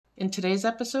In today's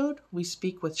episode, we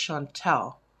speak with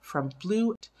Chantel from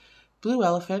Blue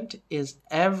Elephant is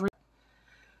every.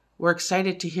 We're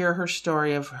excited to hear her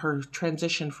story of her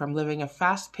transition from living a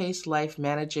fast-paced life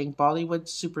managing Bollywood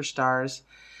superstars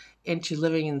into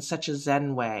living in such a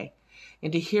Zen way,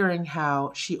 into hearing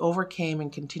how she overcame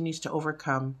and continues to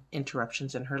overcome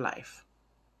interruptions in her life.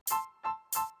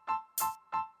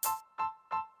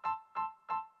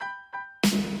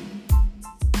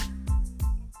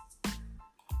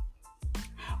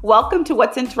 Welcome to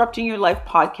What's Interrupting Your Life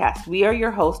podcast. We are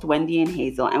your hosts, Wendy and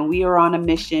Hazel, and we are on a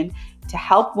mission to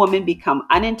help women become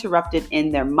uninterrupted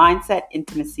in their mindset,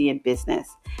 intimacy, and business.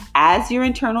 As your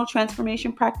internal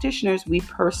transformation practitioners, we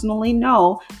personally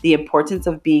know the importance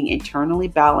of being internally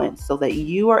balanced so that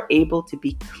you are able to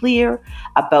be clear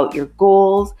about your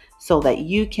goals so that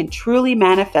you can truly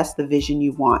manifest the vision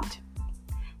you want.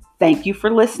 Thank you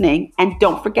for listening, and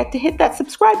don't forget to hit that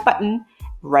subscribe button.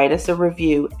 Write us a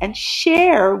review and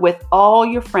share with all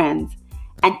your friends,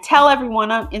 and tell everyone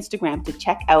on Instagram to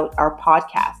check out our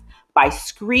podcast by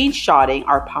screenshotting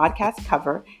our podcast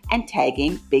cover and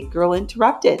tagging Big Girl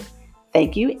Interrupted.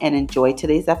 Thank you and enjoy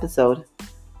today's episode.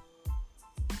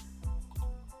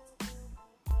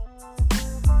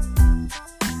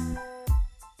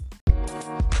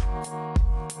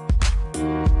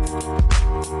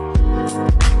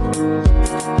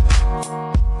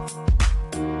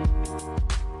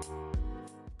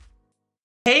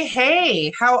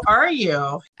 Hey, how are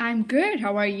you? I'm good.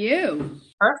 How are you?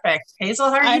 Perfect. Hazel,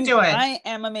 how are you doing? I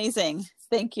am amazing.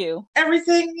 Thank you.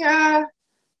 Everything,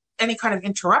 any kind of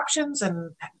interruptions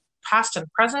and past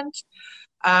and present,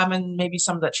 and maybe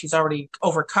some that she's already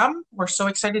overcome. We're so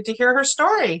excited to hear her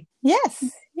story. Yes.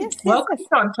 Welcome,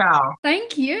 Chantel.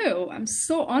 Thank you. I'm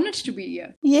so honored to be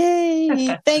here.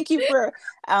 Yay. Thank you for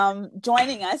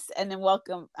joining us, and then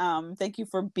welcome. Thank you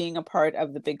for being a part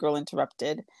of the Big Girl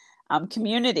Interrupted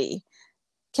community.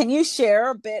 Can you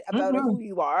share a bit about who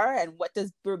you are and what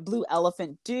does Blue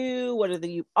Elephant do? What do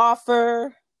you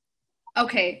offer?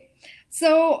 Okay,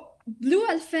 so Blue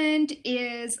Elephant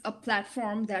is a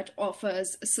platform that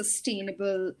offers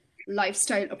sustainable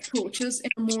lifestyle approaches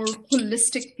in a more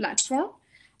holistic platform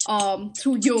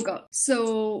through yoga.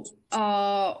 So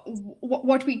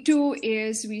what we do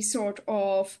is we sort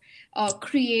of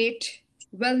create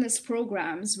wellness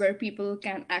programs where people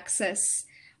can access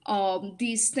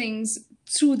these things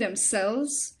through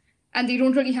themselves, and they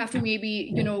don't really have to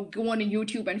maybe go on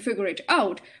YouTube and figure it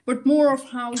out, but more of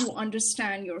how you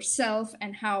understand yourself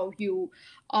and how you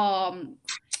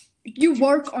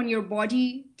work on your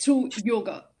body through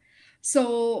yoga.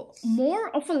 So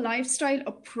more of a lifestyle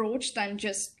approach than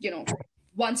just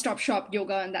one-stop shop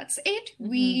yoga and that's it.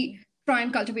 We try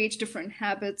and cultivate different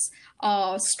habits,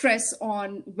 stress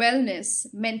on wellness,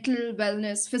 mental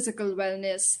wellness, physical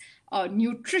wellness,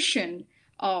 nutrition,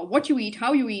 what you eat,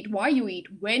 how you eat, why you eat,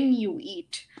 when you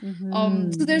eat.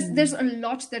 So there's a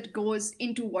lot that goes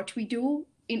into what we do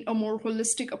in a more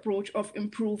holistic approach of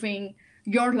improving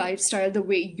your lifestyle the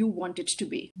way you want it to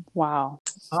be. Wow.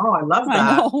 Oh, I love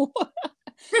that.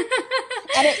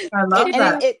 I love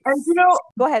that.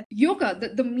 Go ahead.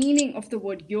 Yoga, the meaning of the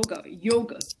word yoga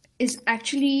is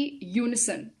actually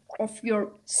unison of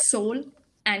your soul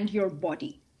and your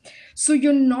body. So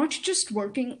you're not just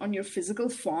working on your physical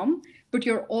form, but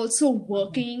you're also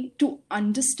working to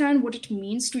understand what it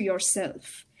means to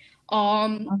yourself.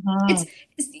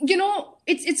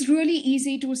 It's really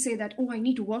easy to say that, I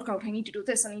need to work out, I need to do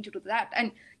this, I need to do that.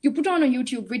 And you put on a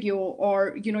YouTube video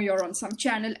or, you're on some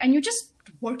channel and you're just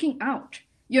working out.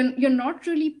 You're not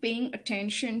really paying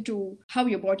attention to how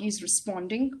your body is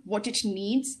responding, what it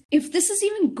needs, if this is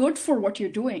even good for what you're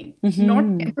doing, not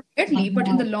immediately, but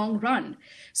in the long run.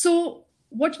 So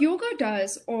what yoga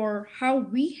does, or how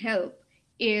we help,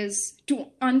 is to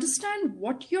understand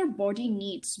what your body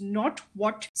needs, not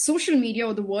what social media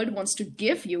or the world wants to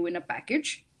give you in a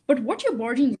package, but what your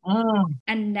body needs.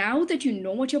 And now that you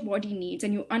know what your body needs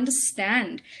and you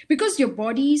understand, because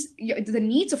the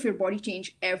needs of your body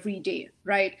change every day,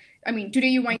 right? I mean, today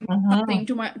you might need something,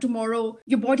 tomorrow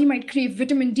your body might crave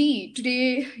vitamin D.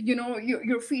 Today,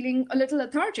 you're feeling a little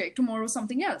lethargic, tomorrow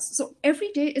something else. So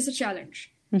every day is a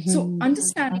challenge. So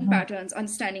understanding patterns,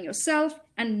 understanding yourself,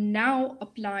 and now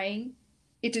applying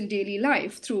it in daily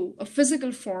life through a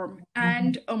physical form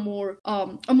and a more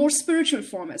spiritual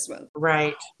form as well.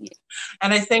 Right. Yeah.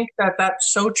 And I think that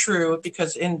that's so true,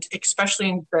 because especially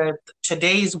in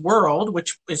today's world,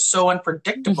 which is so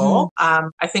unpredictable,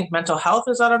 I think mental health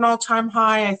is at an all-time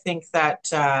high. I think that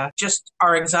just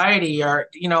our anxiety,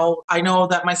 I know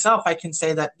that myself, I can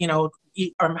say that,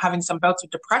 are having some bouts of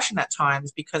depression at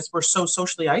times because we're so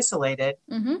socially isolated.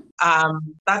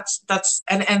 That's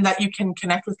and that you can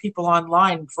connect with people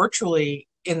online virtually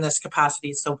in this capacity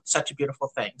is such a beautiful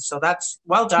thing. So that's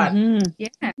well done. Yeah.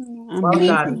 Well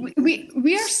done.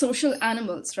 We are social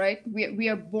animals, right? We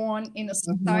are born in a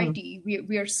society.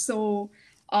 We are so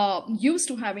used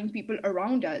to having people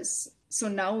around us. So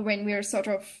now when we are sort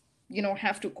of,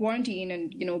 have to quarantine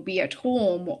and, be at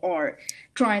home or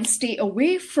try and stay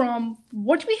away from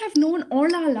what we have known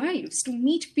all our lives, to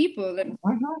meet people and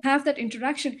have that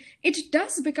interaction, it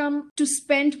does become to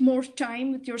spend more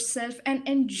time with yourself and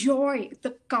enjoy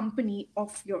the company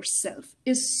of yourself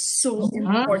is so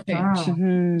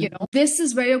important. This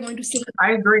is where you're going to say,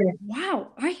 I agree.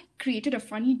 Wow, I created a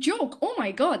funny joke. Oh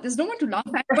my God, there's no one to laugh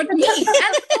at but me. And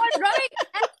it's all right.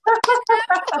 And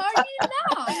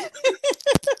laugh.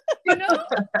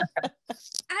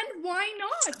 And why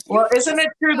not? Well, isn't it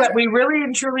true that we really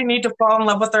and truly need to fall in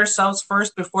love with ourselves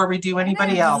first before we do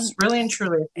anybody else? Really and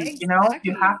truly,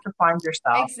 you have to find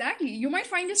yourself. Exactly. You might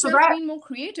find yourself being more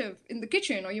creative in the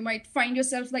kitchen, or you might find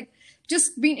yourself like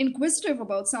just being inquisitive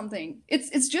about something.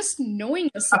 It's just knowing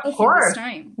yourself in this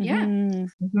time. Yeah.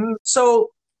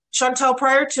 So, Chantel,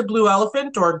 prior to Blue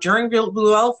Elephant or during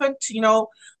Blue Elephant,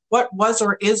 what was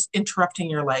or is interrupting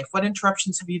your life? What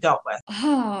interruptions have you dealt with?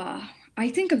 I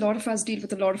think a lot of us deal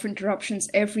with a lot of interruptions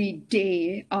every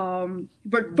day.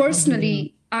 But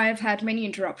personally, I've had many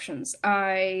interruptions.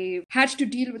 I had to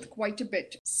deal with quite a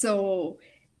bit. So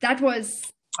that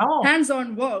was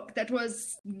hands-on work. That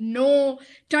was no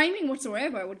timing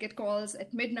whatsoever. I would get calls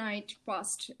at midnight,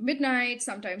 past midnight,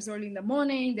 sometimes early in the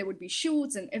morning. There would be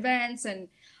shoots and events and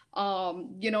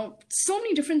so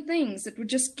many different things that would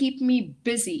just keep me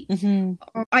busy.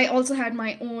 I also had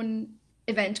my own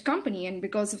event company, and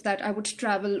because of that I would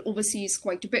travel overseas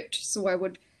quite a bit. So I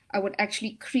would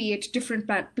actually create different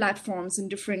platforms in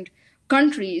different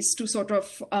countries to sort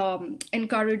of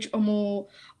encourage a more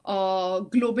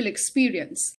global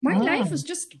experience. My life was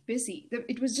just busy.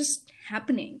 It was just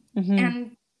happening.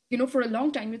 And for a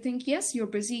long time, you think, yes, you're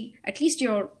busy. At least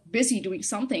you're busy doing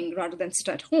something rather than sit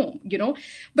at home,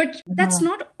 But that's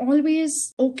not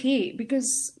always okay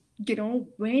because,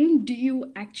 when do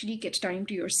you actually get time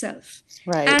to yourself?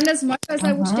 Right. And as much as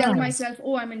I would tell myself,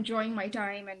 oh, I'm enjoying my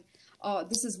time and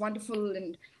this is wonderful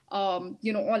and,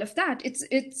 all of that,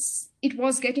 it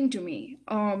was getting to me.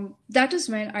 That is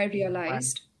when I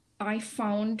realized I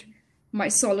found my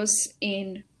solace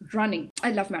in running.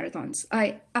 I love marathons.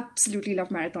 I absolutely love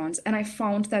marathons. And I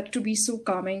found that to be so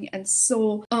calming and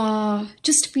so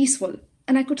just peaceful.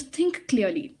 And I could think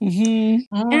clearly.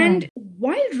 And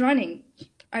while running,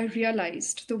 I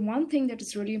realized the one thing that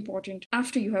is really important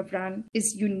after you have run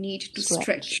is you need to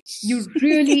stretch. You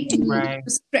really need to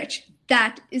stretch.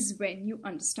 That is when you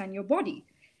understand your body.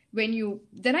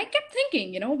 Then I kept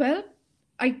thinking, well,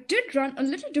 I did run a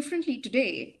little differently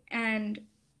today, and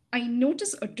I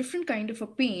noticed a different kind of a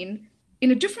pain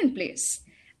in a different place.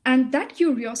 And that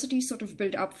curiosity sort of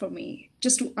built up for me,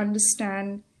 just to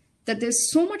understand that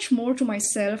there's so much more to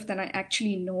myself than I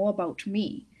actually know about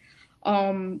me.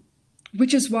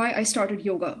 Which is why I started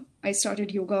yoga. I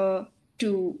started yoga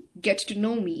to get to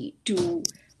know me, to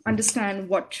understand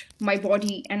what my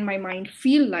body and my mind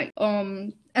feel like.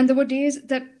 And there were days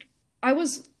that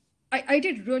I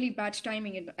did really bad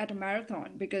timing at a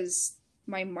marathon because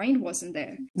my mind wasn't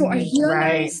there. So I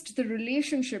realized the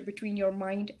relationship between your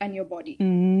mind and your body.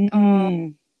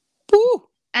 And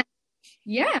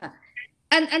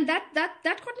that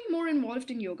got me more involved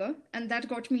in yoga, and that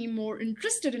got me more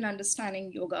interested in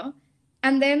understanding yoga.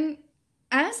 And then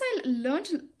as I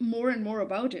learned more and more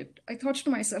about it, I thought to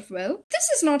myself, well, this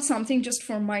is not something just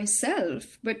for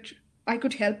myself, but I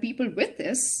could help people with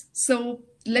this. So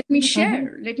let me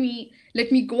share. Let me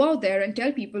go out there and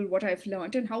tell people what I've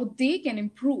learned and how they can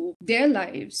improve their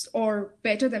lives or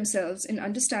better themselves in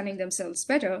understanding themselves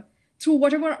better through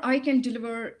whatever I can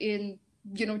deliver in,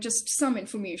 just some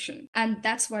information. And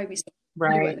that's why we started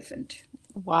Blue Elephant.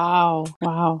 Wow.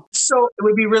 So it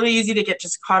would be really easy to get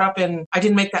just caught up in, I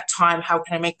didn't make that time. How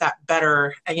can I make that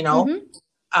better?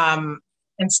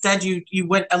 Instead, you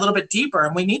went a little bit deeper,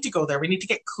 and we need to go there. We need to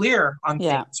get clear on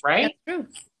things, right? That's true.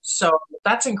 So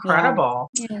that's incredible.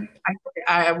 Yeah.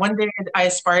 I one day I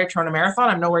aspire to run a marathon.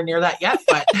 I'm nowhere near that yet,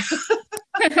 but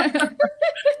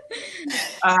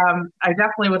I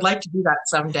definitely would like to do that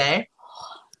someday.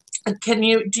 Do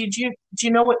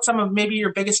you know what some of maybe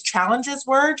your biggest challenges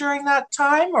were during that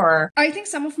time, or? I think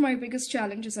some of my biggest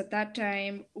challenges at that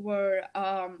time were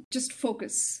just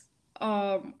focus.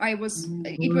 It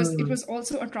was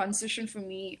also a transition for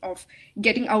me of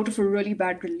getting out of a really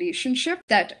bad relationship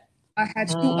that I had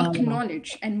to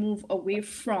acknowledge and move away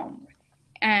from.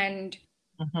 And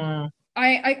Mm-hmm.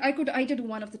 I could either do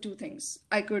one of the two things.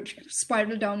 I could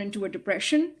spiral down into a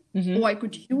depression, or I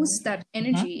could use that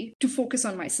energy to focus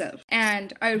on myself.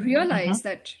 And I realized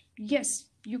that yes,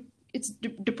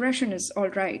 depression is all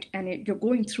right, and you're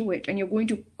going through it, and you're going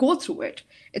to go through it.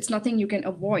 It's nothing you can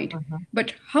avoid.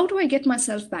 But how do I get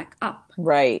myself back up?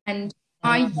 Right. And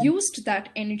I used that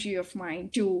energy of mine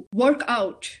to work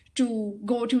out, to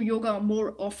go to yoga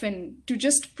more often, to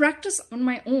just practice on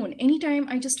my own anytime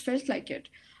I just felt like it,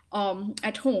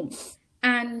 at home.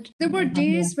 And there were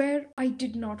days where I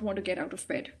did not want to get out of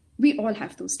bed. We all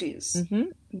have those days.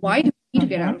 Why do you need to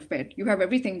get out of bed? You have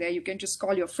everything there. You can just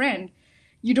call your friend.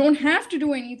 You don't have to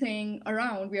do anything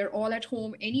around. We are all at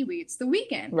home anyway. It's the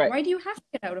weekend. Right. Why do you have to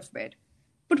get out of bed?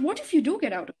 But what if you do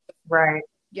get out of bed? Right.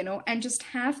 And just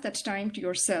have that time to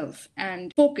yourself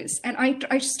and focus. And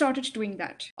I started doing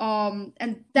that.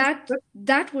 And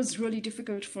that was really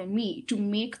difficult for me to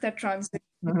make that transition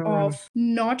of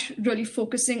not really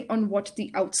focusing on what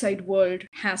the outside world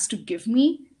has to give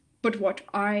me, but what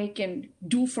I can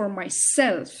do for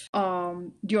myself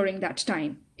during that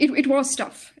time. It was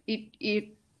tough.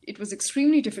 It was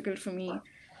extremely difficult for me.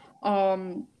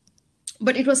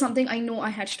 But it was something I know I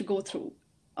had to go through.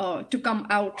 To come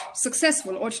out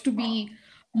successful or to be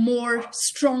more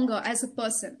stronger as a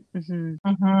person.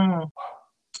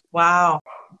 Wow.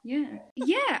 Yeah.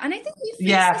 And I think we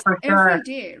face this for every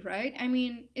day, right? I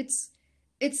mean, it's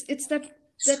that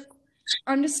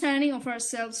understanding of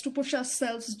ourselves, to push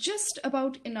ourselves just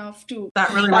about enough to.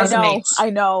 That really resonates. I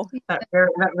know. That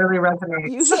really resonates.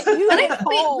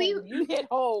 You hit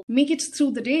home. Make it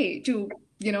through the day, to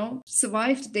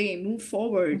survive the day, move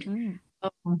forward.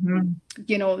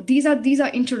 These are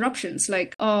interruptions.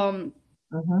 Like when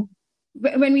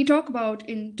we talk about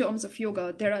in terms of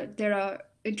yoga, there are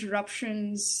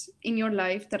interruptions in your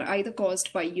life that are either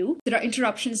caused by you. There are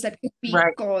interruptions that can be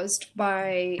caused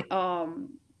by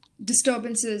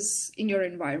disturbances in your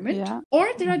environment, or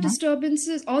there are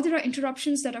disturbances, or there are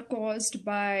interruptions that are caused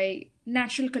by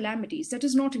natural calamities that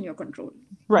is not in your control,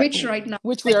 which right now,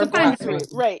 which we are going through.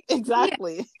 Right,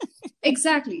 exactly. Yeah,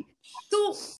 exactly.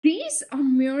 So these are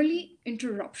merely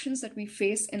interruptions that we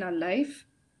face in our life,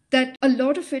 that a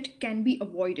lot of it can be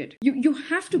avoided. You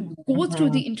have to go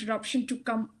through the interruption to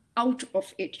come out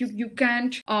of it. You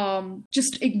can't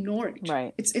just ignore it.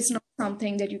 Right. It's not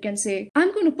something that you can say,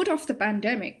 I'm going to put off the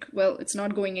pandemic. Well, it's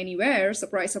not going anywhere.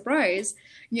 Surprise, surprise.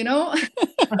 It's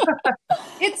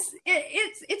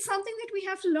something that we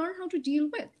have to learn how to deal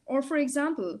with. Or for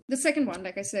example, the second one,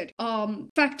 like I said,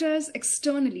 factors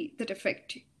externally that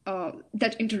affect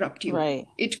that interrupt you. Right.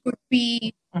 It could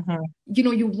be,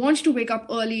 you want to wake up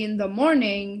early in the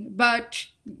morning, but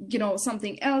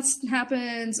something else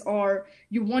happens, or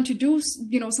you want to do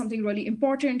something really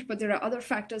important, but there are other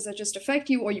factors that just affect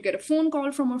you, or you get a phone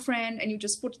call from a friend and you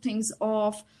just put things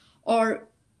off, or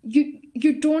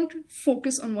you don't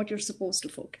focus on what you're supposed to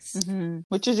focus,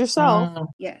 which is yourself.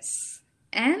 Yes.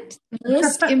 And the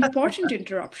most important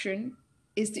interruption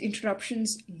is the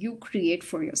interruptions you create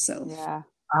for yourself. Yeah.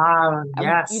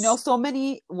 Yes. So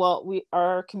many,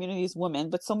 our community is women,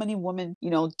 but so many women,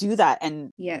 do that.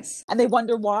 And yes. And they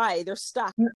wonder why they're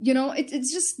stuck.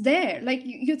 It's just there. Like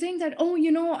you think that,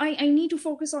 I need to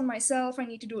focus on myself. I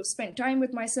need to spend time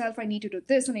with myself. I need to do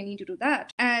this and I need to do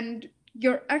that. And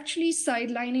you're actually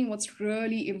sidelining what's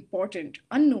really important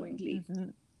unknowingly.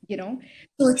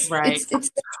 So it's right. It's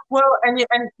well, and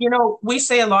we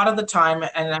say a lot of the time,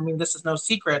 and I mean, this is no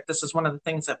secret. This is one of the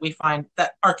things that we find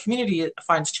that our community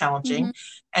finds challenging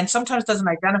and sometimes doesn't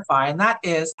identify. And that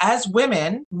is, as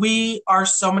women, we are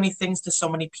so many things to so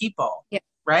many people. Yeah.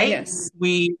 Right? Yes.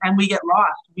 We get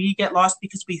lost. We get lost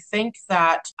because we think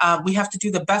that we have to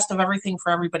do the best of everything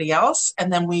for everybody else,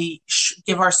 and then we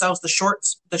give ourselves the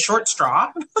short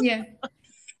straw. Yeah.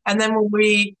 And then when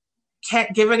we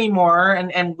can't give anymore,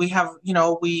 and we have,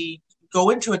 we go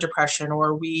into a depression,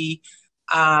 or we,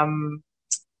 our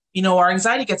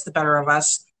anxiety gets the better of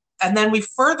us. And then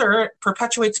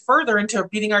perpetuates further into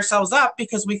beating ourselves up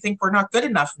because we think we're not good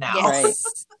enough now.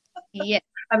 Yes. Yeah.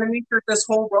 And then we start this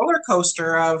whole roller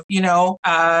coaster of,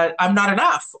 I'm not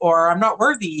enough, or I'm not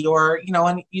worthy, or,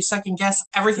 and you second guess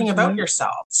everything about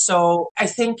yourself. So I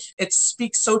think it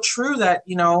speaks so true that,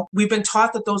 we've been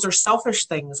taught that those are selfish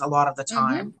things a lot of the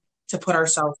time, to put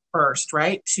ourselves first,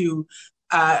 right? The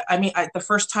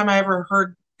first time I ever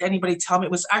heard anybody tell me,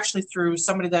 it was actually through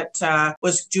somebody that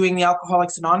was doing the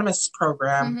Alcoholics Anonymous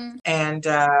program. And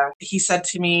he said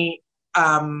to me,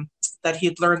 that he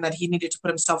had learned that he needed to put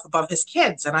himself above his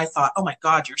kids. And I thought, oh my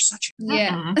God, you're such a,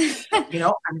 I'm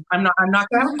not going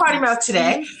to have a potty mouth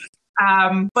today.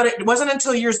 But it wasn't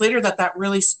until years later that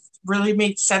really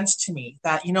made sense to me.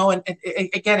 That, and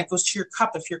again, it goes to your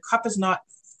cup. If your cup is not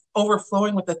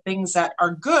overflowing with the things that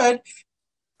are good,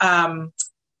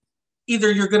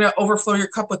 either you're going to overflow your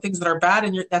cup with things that are bad,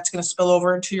 and that's going to spill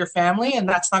over into your family, and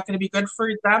that's not going to be good for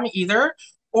them either.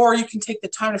 Or you can take the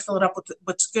time to fill it up with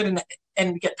what's good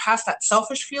and get past that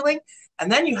selfish feeling,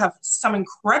 and then you have some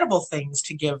incredible things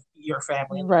to give your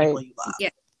family and the people you love. Yeah.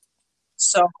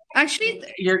 So actually,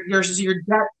 you're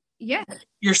yeah,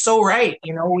 you're so right.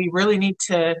 We really need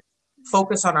to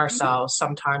focus on ourselves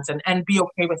sometimes and be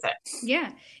okay with it.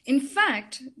 Yeah. In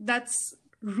fact, that's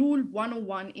rule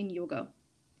 101 in yoga.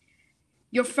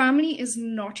 Your family is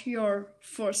not your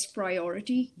first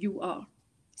priority. You are.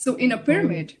 So in a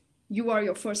pyramid, you are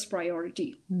your first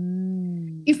priority.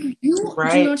 If you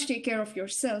do not take care of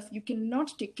yourself, you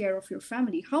cannot take care of your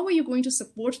family. How are you going to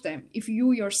support them if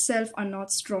you yourself are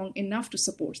not strong enough to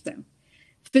support them?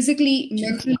 Physically,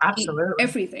 mentally,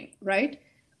 everything, right?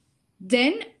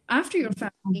 Then after your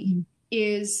family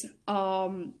is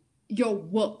your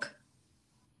work.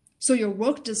 So your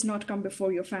work does not come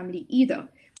before your family either,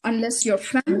 unless your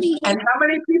family. And how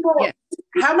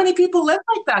many people live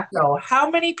like that though? How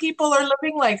many people are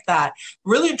living like that?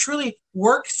 Really and truly,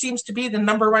 work seems to be the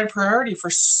number one priority for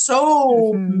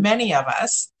so many of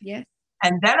us. Yes.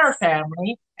 And then our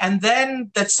family, and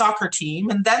then the soccer team,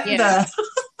 and then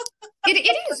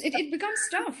It becomes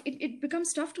tough. It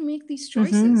becomes tough to make these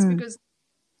choices because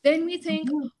then we think,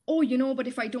 but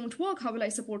if I don't work, how will I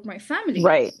support my family?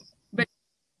 Right. But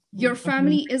your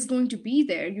family is going to be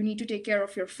there. You need to take care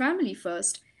of your family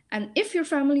first. And if your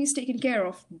family is taken care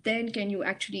of, then can you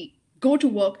actually go to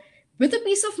work with a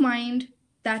peace of mind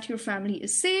that your family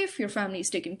is safe, your family is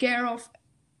taken care of,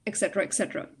 etc.,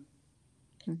 etc.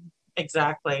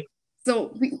 Exactly.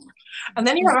 So and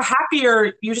then you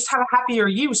just have a happier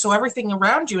you. So everything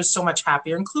around you is so much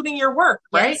happier, including your work,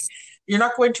 right? Yes. You're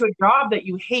not going to a job that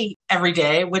you hate every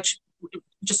day, which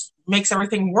just makes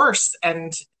everything worse.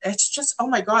 And it's just, oh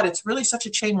my God, it's really such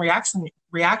a chain reaction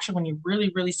when you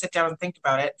really, really sit down and think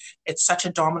about it. It's such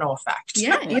a domino effect.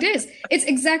 Yeah, it is. It's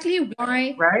exactly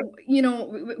why, right?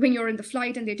 When you're in the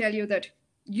flight and they tell you that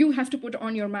you have to put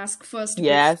on your mask first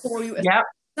before you assist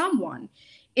someone.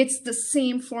 It's the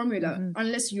same formula.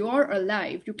 Unless you're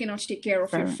alive, you cannot take care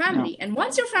of your family. And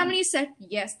once your family is set,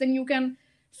 yes, then you can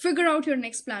figure out your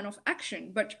next plan of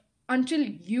action. But until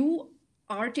you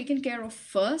are taken care of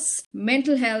first,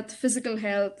 mental health, physical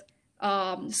health,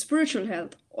 spiritual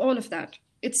health, all of that,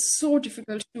 it's so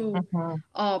difficult to,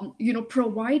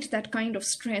 provide that kind of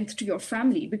strength to your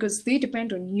family because they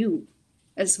depend on you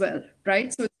as well,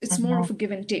 right? So it's more of a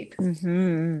give and take.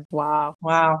 Wow.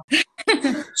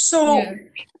 So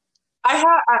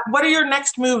what are your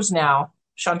next moves now,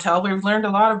 Chantel? We've learned a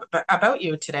lot about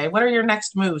you today. What are your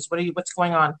next moves? What's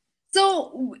going on?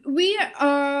 So we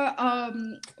are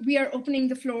opening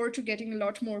the floor to getting a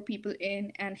lot more people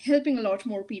in and helping a lot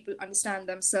more people understand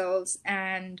themselves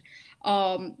and,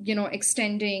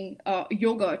 extending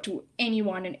yoga to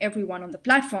anyone and everyone on the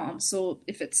platform. So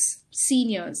if it's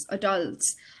seniors,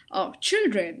 adults,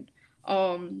 children,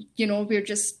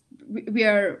 we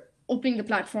are opening the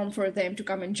platform for them to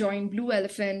come and join Blue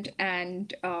Elephant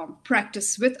and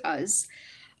practice with us.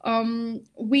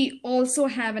 We also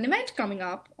have an event coming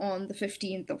up on the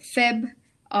 15th of Feb,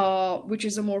 which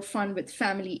is a more fun with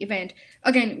family event.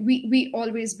 Again, we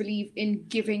always believe in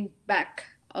giving back,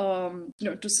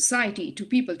 to society, to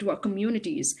people, to our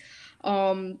communities.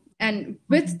 And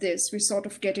with this, we're sort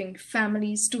of getting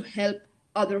families to help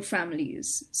other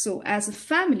families. So as a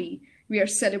family, we are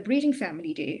celebrating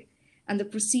Family Day, and the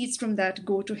proceeds from that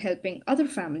go to helping other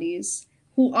families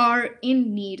who are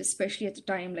in need, especially at a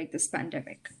time like this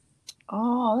pandemic.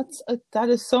 Oh, that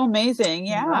is so amazing.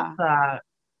 Yeah. I love that.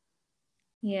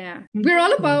 Yeah. We're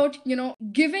all about,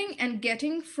 giving and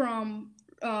getting from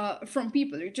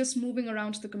people. You're just moving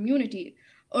around the community.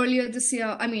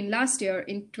 Last year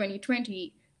in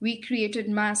 2020, we created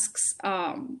masks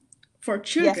for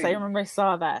children. Yes, I remember I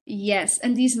saw that. Yes,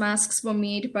 and these masks were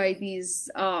made by these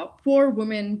poor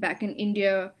women back in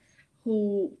India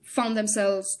who found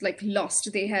themselves lost.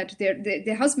 They had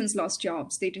their husbands lost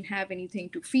jobs. They didn't have anything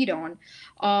to feed on.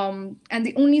 And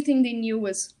the only thing they knew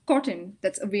was cotton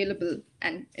that's available,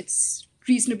 and it's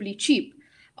reasonably cheap.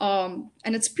 And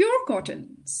it's pure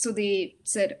cotton. So they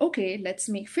said, okay, let's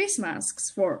make face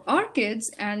masks for our kids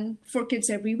and for kids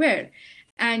everywhere.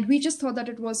 And we just thought that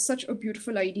it was such a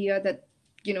beautiful idea that,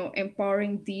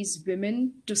 empowering these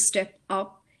women to step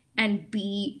up and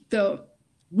be the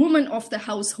woman of the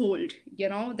household,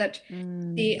 that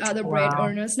they are the bread Wow.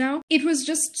 earners now. It was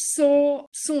just so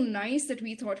nice that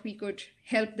we thought we could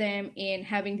help them in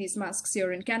having these masks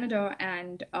here in Canada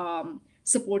and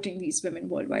supporting these women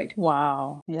worldwide.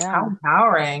 Wow. Yeah. How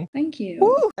empowering. Thank you.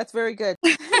 Woo, that's very good.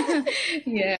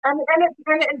 Yeah.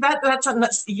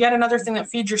 That's yet another thing that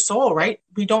feeds your soul, right?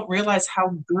 We don't realize how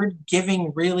good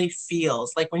giving really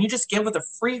feels. Like when you just give with a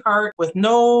free heart, with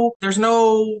there's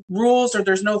no rules or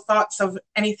there's no thoughts of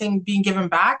anything being given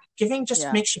back. Giving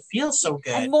just makes you feel so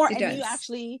good. And more, It and you does.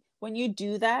 actually, when you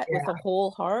do that with a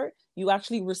whole heart, you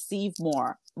actually receive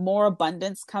more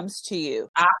abundance comes to you.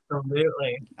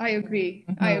 Absolutely. I agree.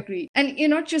 I agree. And you're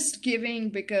not just giving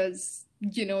because,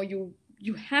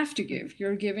 you have to give.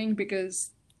 You're giving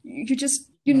because you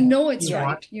just, it's Yeah.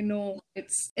 right.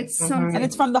 It's something. And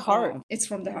it's from the heart. It's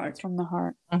from the heart. It's from the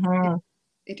heart.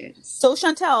 It is. So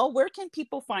Chantel, where can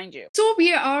people find you? So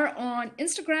we are on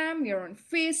Instagram, we are on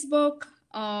Facebook,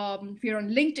 we are on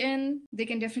LinkedIn. They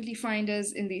can definitely find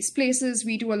us in these places.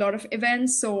 We do a lot of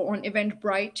events, so on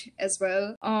Eventbrite as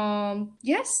well.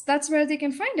 Yes, that's where they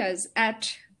can find us,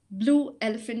 at Blue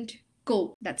Elephant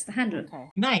Co. That's the handle. Okay.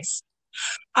 Nice.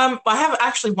 I have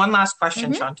actually one last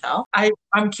question, Chantel.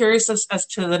 I'm curious as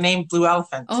to the name Blue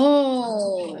Elephant.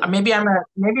 Oh. Maybe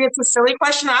it's a silly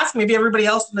question to ask. Maybe everybody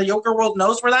else in the yoga world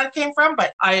knows where that came from,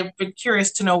 but I've been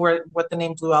curious to know what the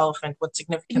name Blue Elephant, what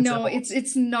significance No, it holds.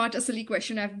 it's not a silly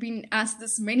question. I've been asked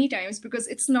this many times because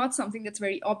it's not something that's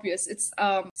very obvious. It's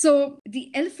so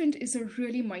the elephant is a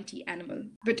really mighty animal,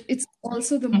 but it's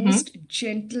also the most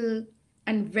gentle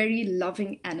and very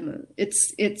loving animal.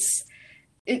 It's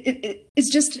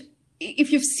just,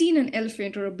 if you've seen an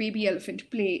elephant or a baby elephant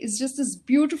play, it's just this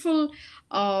beautiful,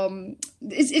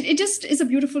 it just is a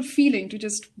beautiful feeling to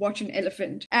just watch an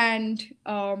elephant. And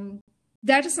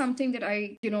that is something that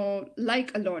I,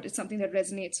 like a lot. It's something that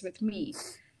resonates with me.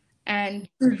 And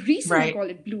the reason I call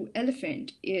it Blue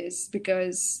Elephant is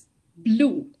because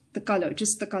blue, the color,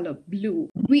 just the color blue,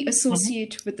 we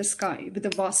associate with the sky, with the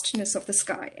vastness of the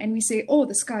sky. And we say, oh,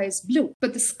 the sky is blue.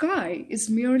 But the sky is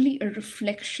merely a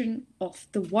reflection of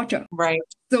the water. Right.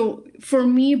 So for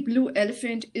me, Blue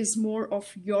Elephant is more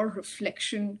of your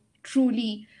reflection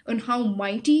truly on how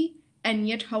mighty and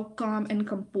yet how calm and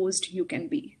composed you can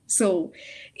be. So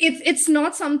it's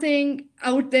not something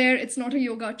out there, it's not a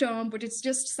yoga term, but it's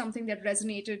just something that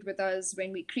resonated with us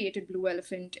when we created Blue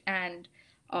Elephant. And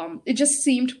it just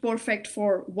seemed perfect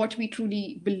for what we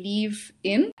truly believe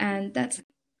in. And that's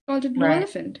called it Blue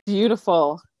Elephant.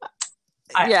 Beautiful.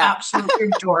 I absolutely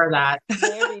adore that.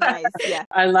 Very nice. Yeah.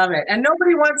 I love it. And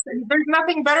there's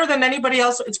nothing better than anybody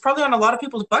else. It's probably on a lot of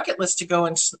people's bucket list to go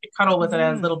and cuddle with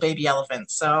a little baby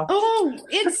elephant. So. Oh,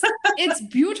 it's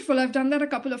beautiful. I've done that a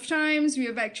couple of times. We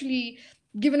have actually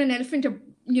given an elephant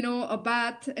a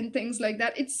bath and things like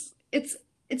that.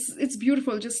 It's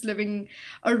beautiful just living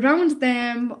around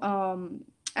them.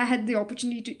 I had the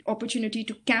opportunity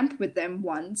to camp with them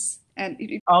once, and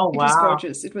it was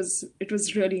gorgeous. It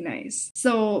was really nice.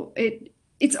 So it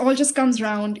all just comes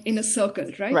round in a circle,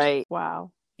 right? Right.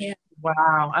 Wow. Yeah.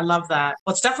 Wow, I love that.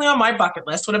 Well, it's definitely on my bucket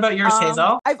list. What about yours,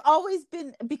 Hazel? I've always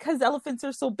been, because elephants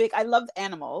are so big, I love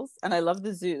animals and I love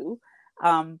the zoo.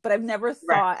 But I've never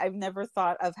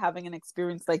thought of having an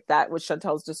experience like that, which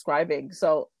Chantel's describing.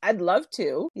 So I'd love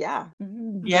to. Yeah.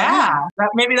 Mm-hmm. Yeah.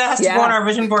 Maybe that has to go on our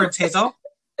vision boards, Hazel.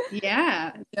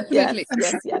 Yeah, definitely.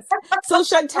 Yes. So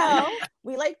Chantel,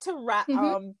 we like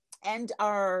to end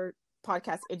our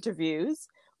podcast interviews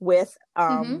with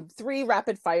 3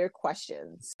 rapid fire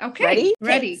questions. Okay.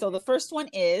 Ready. Okay, so the first one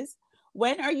is,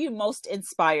 when are you most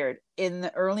inspired? In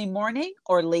the early morning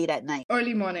or late at night?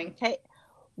 Early morning. Okay.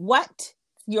 What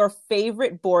your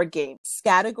favorite board game?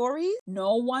 Category: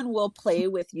 no one will play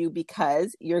with you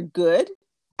because you're good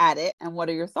at it. And what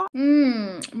are your thoughts?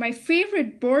 My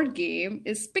favorite board game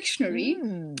is Pictionary.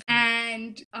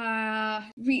 And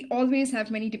we always have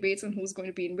many debates on who's going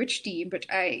to be in which team, but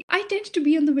I tend to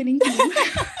be on the winning team.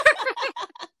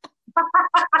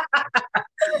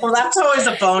 Well, that's always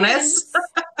a bonus.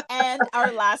 And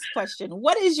our last question: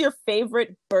 what is your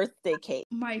favorite birthday cake?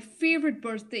 My favorite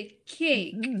birthday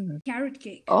cake, carrot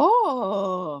cake.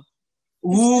 Oh.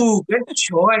 Ooh, good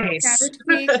choice. Carrot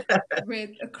cake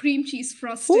with a cream cheese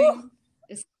frosting.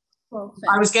 Is perfect.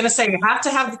 I was going to say, you have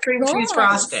to have the cream cheese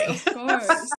frosting. Of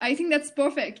course. I think that's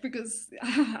perfect because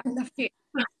I love cake.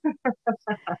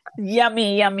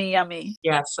 Yummy, yummy, yummy.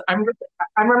 Yes, I'm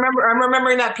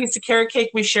remembering that piece of carrot cake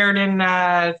we shared in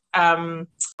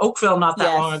Oakville not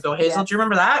that long ago. Hazel, do you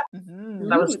remember that? Mm-hmm.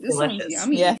 That was delicious.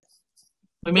 Yummy. Yeah.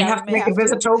 We may have to make a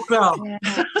visit to Oakville.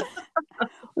 Yeah.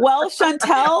 Well,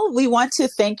 Chantel, we want to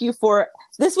thank you for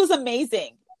this. Was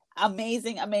amazing.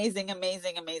 amazing, amazing,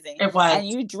 amazing, amazing. It was. And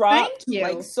you dropped Thank you.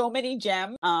 like so many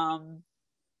gems.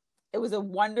 It was a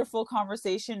wonderful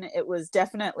conversation. It was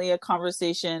definitely a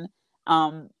conversation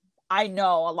I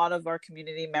know a lot of our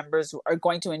community members are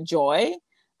going to enjoy.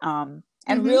 And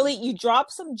really, you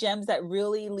drop some gems that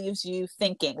really leaves you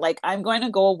thinking. Like, I'm going to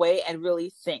go away and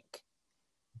really think.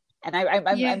 And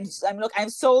I'm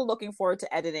so looking forward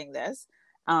to editing this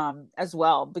as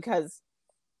well, because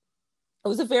it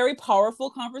was a very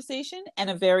powerful conversation and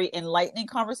a very enlightening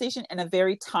conversation and a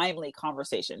very timely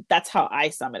conversation. That's how I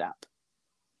sum it up.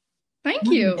 Thank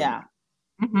you. Yeah.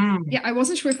 Yeah, I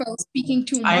wasn't sure if I was speaking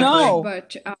too I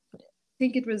much, agree. but I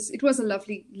think it was a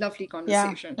lovely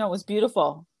conversation. No, it was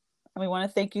beautiful. And we want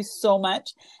to thank you so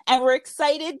much. And we're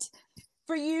excited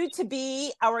for you to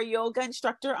be our yoga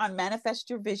instructor on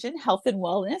Manifest Your Vision Health and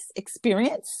Wellness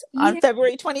Experience on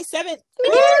February 27th.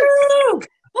 Yes.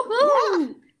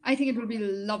 Woohoo! I think it will be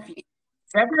lovely.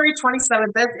 February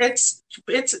 27th.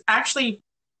 It's actually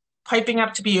piping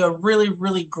up to be a really,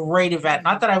 really great event.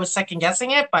 Not that I was second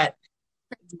guessing it, but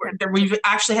we've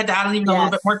actually had to add even a little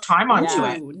bit more time onto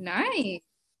it. Ooh, nice.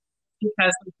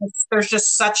 Because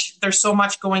there's so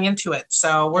much going into it.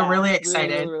 So we're really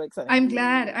excited. Really excited. I'm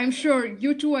glad. I'm sure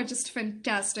you two are just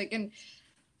fantastic. And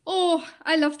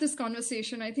I love this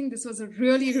conversation. I think this was a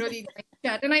really, really nice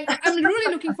chat. And I'm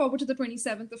really looking forward to the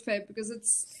 27th of Feb, because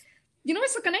it's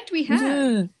a connect we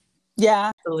have.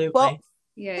 Yeah. Absolutely. Well,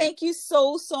 Yeah. thank you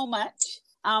so much.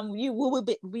 We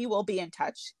will be in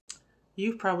touch.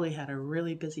 You've probably had a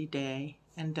really busy day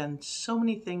and done so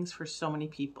many things for so many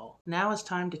people. Now it's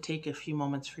time to take a few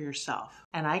moments for yourself.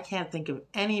 And I can't think of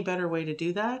any better way to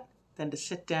do that than to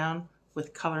sit down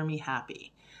with Color Me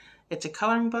Happy. It's a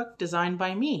coloring book designed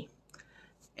by me.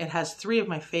 It has 3 of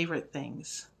my favorite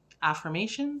things: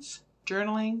 affirmations,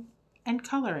 journaling, and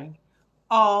coloring,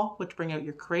 all which bring out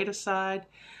your creative side,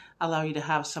 allow you to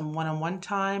have some one-on-one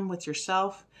time with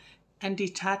yourself, and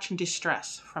detach and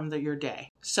distress from your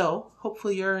day. So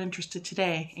hopefully you're interested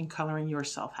today in coloring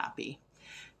yourself happy.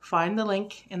 Find the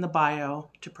link in the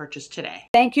bio to purchase today.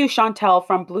 Thank you, Chantel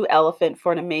from Blue Elephant,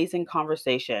 for an amazing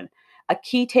conversation. A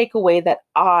key takeaway that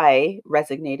I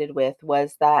resonated with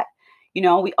was that,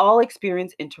 we all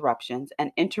experience interruptions,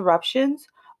 and interruptions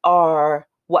are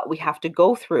what we have to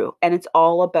go through. And it's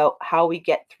all about how we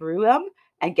get through them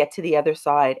and get to the other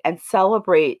side and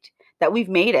celebrate that we've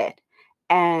made it,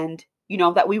 and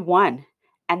that we won,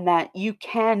 and that you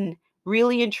can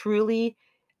really and truly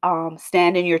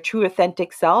stand in your true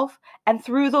authentic self. And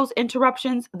through those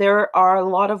interruptions, there are a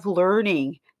lot of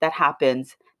learning that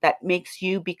happens that makes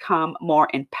you become more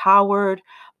empowered,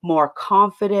 more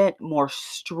confident, more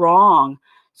strong,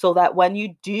 so that when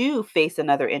you do face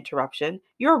another interruption,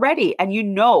 you're ready and you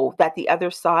know that the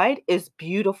other side is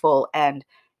beautiful and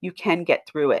you can get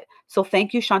through it. So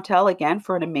thank you, Chantel, again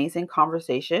for an amazing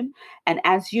conversation. And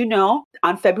as you know,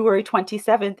 on February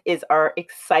 27th is our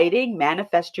exciting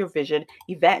Manifest Your Vision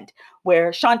event,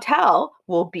 where Chantel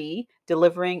will be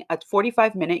delivering a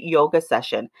 45-minute yoga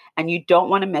session, and you don't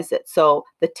want to miss it. So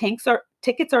the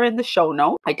tickets are in the show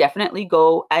note. I definitely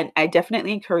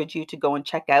encourage you to go and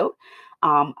check out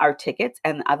our tickets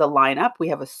and the lineup. We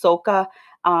have Ahsoka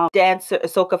dancer,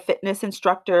 Ahsoka fitness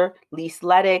instructor, Lise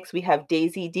Leddix. We have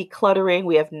Daisy decluttering.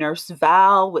 We have Nurse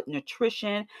Val with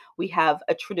nutrition. We have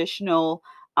a traditional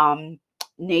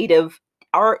native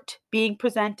art being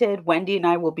presented. Wendy and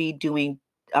I will be doing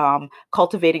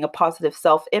cultivating a positive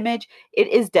self-image. It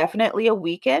is definitely a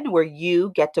weekend where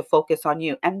you get to focus on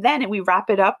you. And then we wrap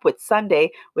it up with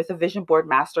Sunday with a vision board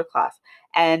masterclass.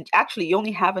 And actually, you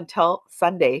only have until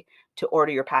Sunday to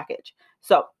order your package.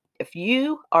 So if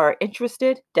you are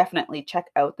interested, definitely check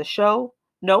out the show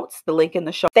notes, the link in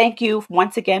the show. Thank you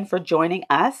once again for joining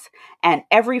us. And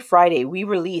every Friday we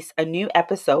release a new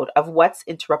episode of What's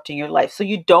Interrupting Your Life, so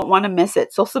you don't want to miss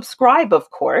it. So subscribe,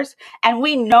 of course. And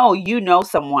we know you know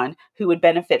someone who would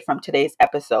benefit from today's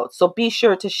episode, so be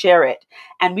sure to share it.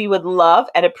 And we would love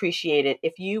and appreciate it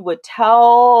if you would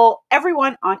tell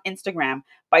everyone on Instagram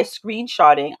by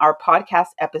screenshotting our podcast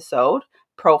episode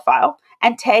profile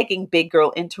and tagging Big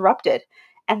Girl Interrupted.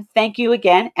 And thank you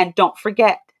again. And don't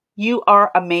forget, you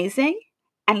are amazing.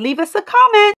 And leave us a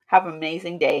comment. Have an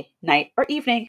amazing day, night, or evening.